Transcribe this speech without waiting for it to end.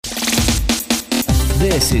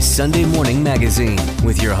This is Sunday Morning Magazine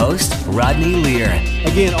with your host, Rodney Lear.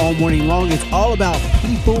 Again, all morning long, it's all about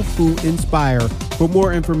people who inspire. For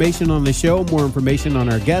more information on the show, more information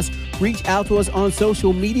on our guests, reach out to us on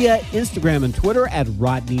social media, Instagram and Twitter at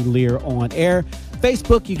Rodney Lear on air.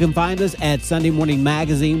 Facebook, you can find us at Sunday Morning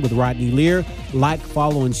Magazine with Rodney Lear. Like,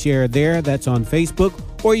 follow, and share there. That's on Facebook.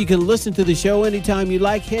 Or you can listen to the show anytime you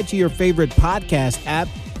like. Head to your favorite podcast app,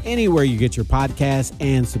 anywhere you get your podcasts,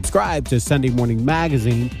 and subscribe to Sunday Morning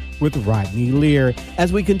Magazine with Rodney Lear.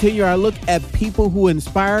 As we continue our look at people who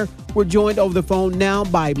inspire, we're joined over the phone now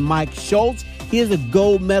by Mike Schultz. He is a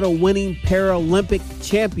gold medal winning Paralympic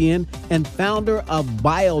champion and founder of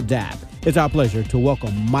BioDAP. It's our pleasure to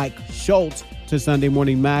welcome Mike Schultz to Sunday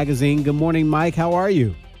Morning Magazine. Good morning, Mike. How are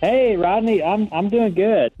you? Hey, Rodney, I'm doing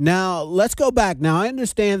good. Now, let's go back. Now, I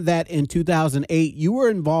understand that in 2008, you were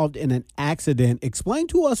involved in an accident. Explain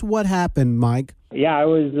to us what happened, Mike. Yeah, I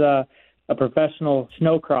was a professional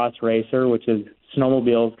snowcross racer, which is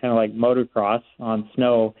snowmobiles, kind of like motocross on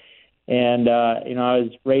snow. And, I was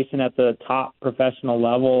racing at the top professional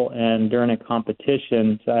level, and during a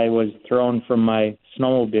competition, I was thrown from my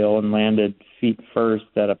snowmobile and landed feet first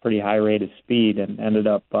at a pretty high rate of speed and ended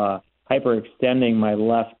up hyperextending my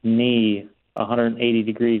left knee 180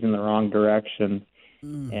 degrees in the wrong direction.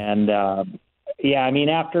 And,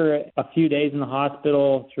 after a few days in the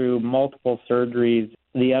hospital through multiple surgeries,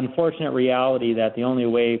 the unfortunate reality that the only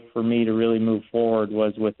way for me to really move forward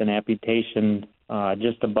was with an amputation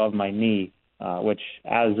just above my knee, which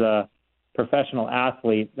as a professional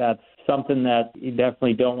athlete, that's something that you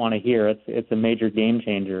definitely don't want to hear. It's a major game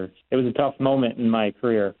changer. It was a tough moment in my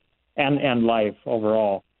career and life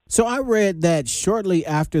overall. So I read that shortly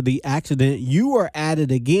after the accident, you were at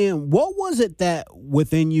it again. What was it that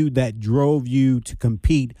within you that drove you to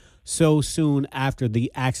compete so soon after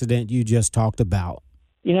the accident you just talked about?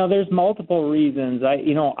 There's multiple reasons.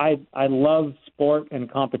 I love sport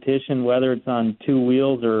and competition, whether it's on two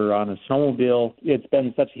wheels or on a snowmobile. It's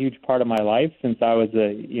been such a huge part of my life since I was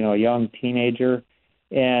a young teenager.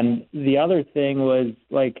 And the other thing was,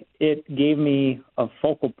 it gave me a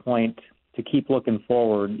focal point to keep looking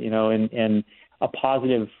forward, in a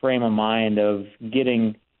positive frame of mind of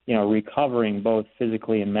getting, recovering both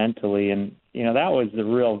physically and mentally. And, that was the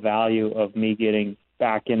real value of me getting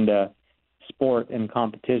back into sport and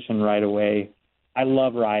competition right away. I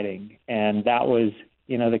love riding, and that was,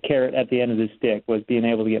 the carrot at the end of the stick was being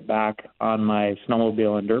able to get back on my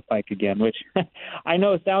snowmobile and dirt bike again, which I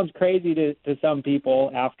know sounds crazy to some people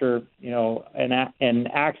after, an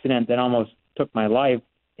accident that almost took my life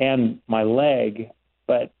and my leg.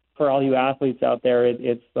 But for all you athletes out there,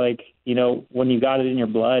 it's like, when you got it in your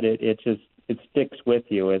blood, it sticks with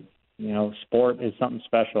you. Sport is something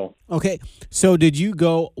special. Okay. So did you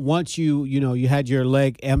go, once you had your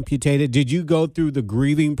leg amputated, did you go through the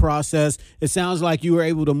grieving process? It sounds like you were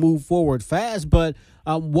able to move forward fast, but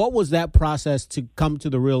what was that process to come to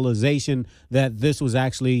the realization that this was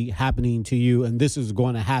actually happening to you and this is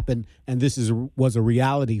going to happen and this was a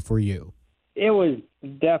reality for you? It was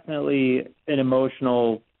definitely an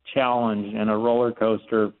emotional challenge and a roller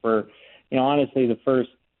coaster for, honestly, the first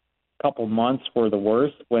couple months were the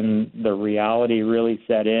worst when the reality really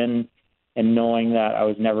set in and knowing that I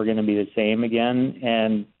was never going to be the same again.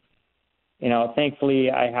 And,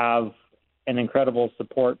 thankfully I have an incredible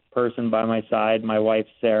support person by my side, my wife,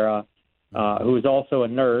 Sarah, who is also a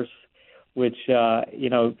nurse, which,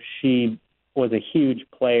 she was a huge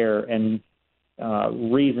player and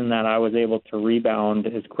reason that I was able to rebound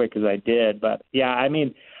as quick as I did. But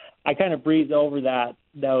I kind of breezed over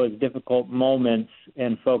those difficult moments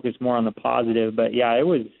and focused more on the positive. But it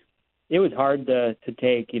was hard to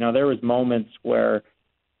take. There was moments where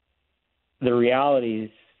the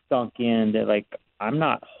reality sunk in that I'm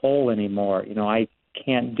not whole anymore. I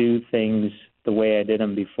can't do things the way I did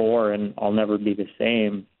them before, and I'll never be the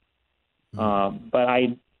same. But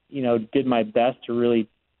I did my best to really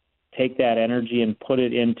take that energy and put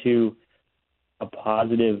it into a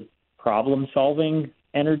positive problem-solving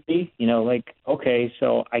energy. Okay,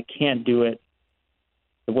 so I can't do it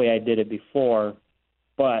the way I did it before,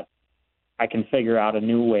 but I can figure out a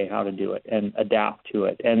new way how to do it and adapt to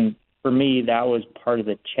it. And for me, that was part of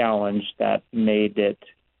the challenge that made it,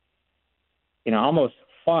 almost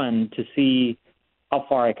fun to see how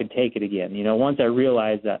far I could take it again. Once I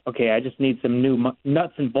realized that, okay, I just need some new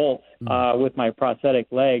nuts and bolts with my prosthetic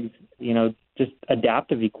legs, just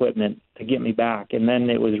adaptive equipment to get me back. And then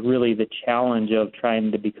it was really the challenge of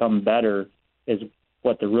trying to become better is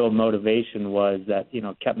what the real motivation was that,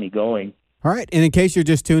 kept me going. All right. And in case you're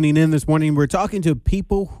just tuning in this morning, we're talking to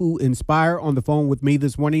people who inspire. On the phone with me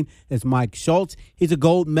this morning is Mike Schultz. He's a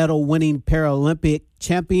gold medal winning Paralympic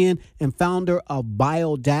champion and founder of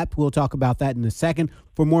BioAdapt. We'll talk about that in a second.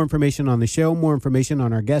 For more information on the show, more information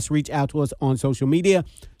on our guests, reach out to us on social media.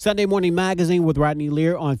 Sunday Morning Magazine with Rodney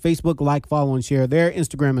Lear on Facebook. Like, follow, and share there.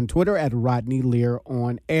 Instagram and Twitter at Rodney Lear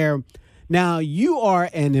on air. Now, you are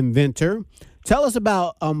an inventor. Tell us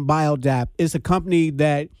about BioAdapt. It's a company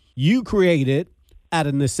that you created out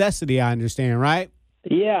of necessity, I understand, right?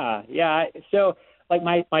 Yeah. So, like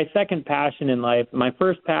my second passion in life, my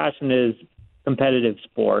first passion is competitive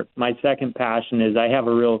sport. My second passion is I have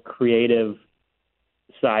a real creative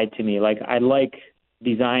side to me. Like I like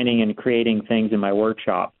designing and creating things in my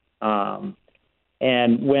workshop. And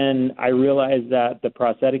when I realized that the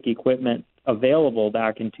prosthetic equipment available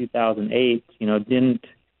back in 2008, didn't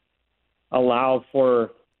allow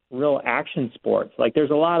for real action sports. Like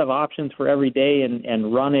there's a lot of options for every day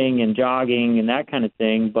and running and jogging and that kind of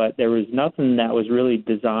thing, but there was nothing that was really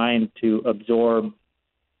designed to absorb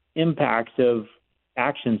impacts of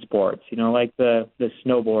action sports, like the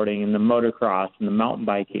snowboarding and the motocross and the mountain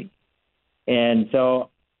biking. And so,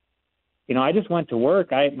 I just went to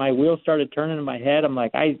work. My wheels started turning in my head. I'm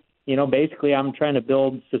like, basically I'm trying to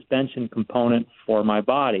build suspension component for my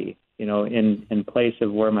body, in place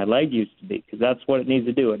of where my leg used to be, because that's what it needs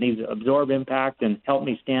to do. It needs to absorb impact and help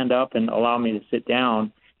me stand up and allow me to sit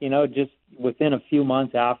down. Just within a few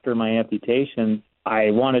months after my amputation, I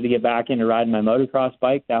wanted to get back into riding my motocross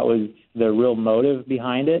bike. That was the real motive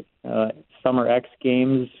behind it. Summer X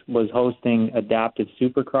Games was hosting Adaptive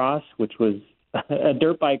Supercross, which was a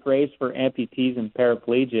dirt bike race for amputees and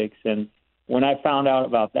paraplegics. And when I found out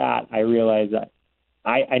about that, I realized that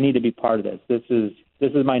I need to be part of this. This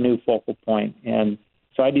is my new focal point. And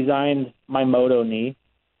so I designed my Moto knee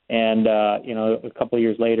and, a couple of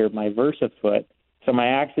years later, my VersaFoot. So my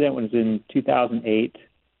accident was in 2008.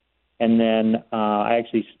 And then I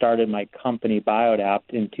actually started my company BioAdapt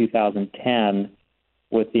in 2010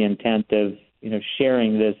 with the intent of,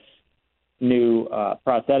 sharing this new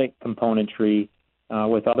prosthetic componentry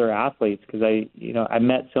with other athletes, because I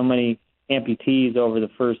met so many amputees over the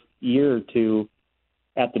first year or two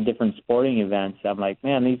at the different sporting events. I'm like,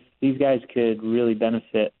 man, these guys could really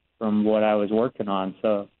benefit from what I was working on.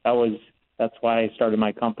 So that's why I started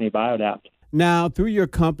my company BioAdapt. Now, through your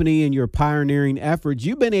company and your pioneering efforts,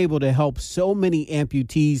 you've been able to help so many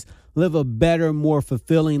amputees live a better, more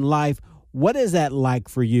fulfilling life. What is that like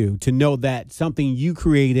for you to know that something you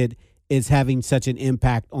created is having such an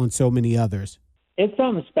impact on so many others? It's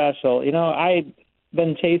something special. I've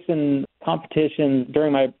been chasing competitions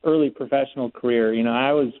during my early professional career.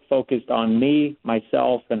 I was focused on me,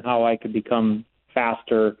 myself, and how I could become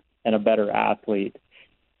faster and a better athlete.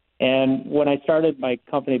 And when I started my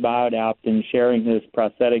company BioAdapt and sharing this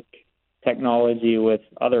prosthetic technology with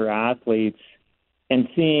other athletes and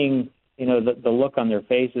seeing, the look on their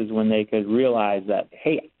faces when they could realize that,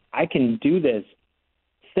 hey, I can do this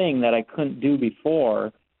thing that I couldn't do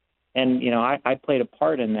before. And, I played a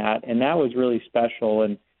part in that, and that was really special.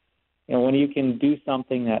 And, when you can do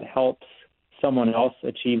something that helps someone else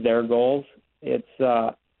achieve their goals, it's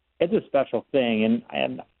a special thing.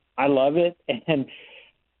 And I love it. And,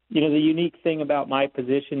 the unique thing about my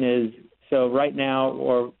position is, so right now,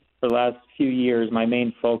 or for the last few years, my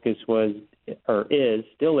main focus still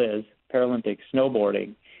is Paralympic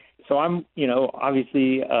snowboarding. So I'm,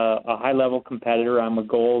 obviously a high-level competitor. I'm a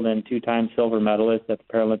gold and two-time silver medalist at the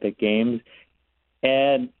Paralympic Games.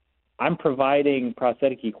 And I'm providing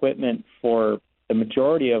prosthetic equipment for the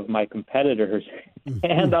majority of my competitors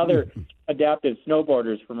and other adaptive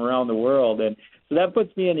snowboarders from around the world. And so that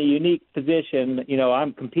puts me in a unique position.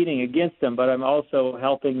 I'm competing against them, but I'm also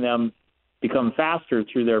helping them become faster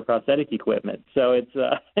through their prosthetic equipment. So it's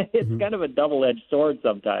kind of a double-edged sword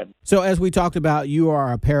sometimes. So as we talked about, you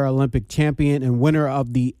are a Paralympic champion and winner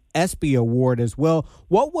of the ESPY Award as well.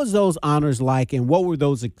 What was those honors like, and what were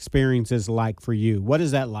those experiences like for you? What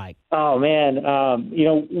is that like? Oh, man.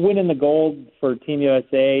 Winning the gold for Team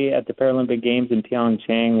USA at the Paralympic Games in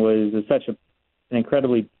Pyeongchang was such an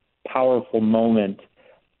incredibly powerful moment.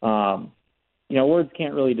 Words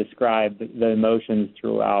can't really describe the emotions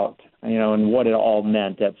throughout, and what it all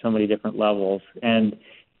meant at so many different levels. And,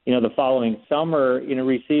 the following summer,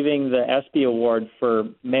 receiving the ESPY Award for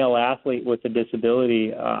male athlete with a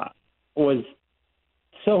disability was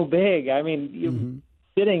so big. I mean,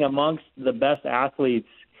 sitting amongst the best athletes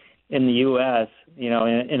in the U.S.,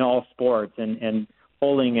 in all sports and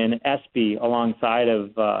holding an ESPY alongside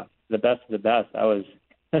of the best of the best, that was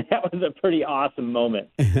that was a pretty awesome moment.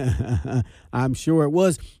 I'm sure it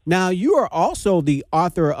was. Now, you are also the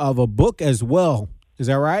author of a book as well. Is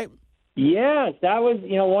that right? Yes, that was,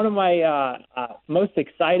 one of my most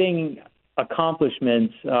exciting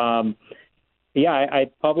accomplishments. I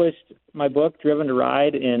published my book, Driven to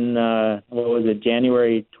Ride, in,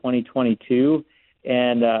 January 2022.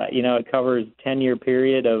 And, it covers a 10-year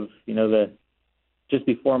period of, just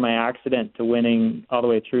before my accident to winning, all the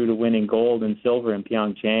way through to winning gold and silver in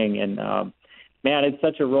Pyeongchang. And, man, it's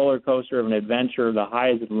such a roller coaster of an adventure, the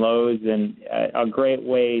highs and lows, and a great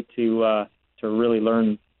way to really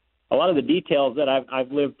learn a lot of the details that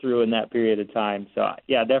I've lived through in that period of time. So,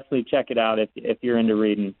 yeah, definitely check it out if you're into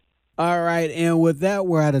reading. All right. And with that,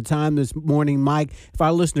 we're out of time this morning, Mike. If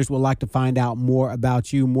our listeners would like to find out more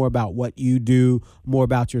about you, more about what you do, more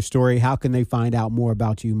about your story, how can they find out more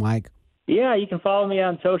about you, Mike? Yeah, you can follow me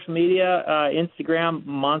on social media, Instagram,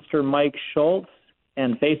 Monster Mike Schultz,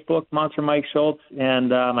 and Facebook, Monster Mike Schultz, and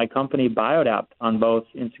my company, Biodap, on both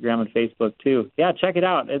Instagram and Facebook, too. Yeah, check it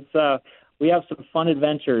out. It's we have some fun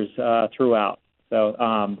adventures throughout. So,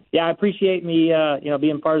 I appreciate me,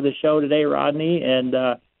 being part of the show today, Rodney, and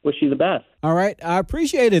wish you the best. All right. I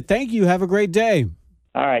appreciate it. Thank you. Have a great day.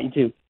 All right. You too.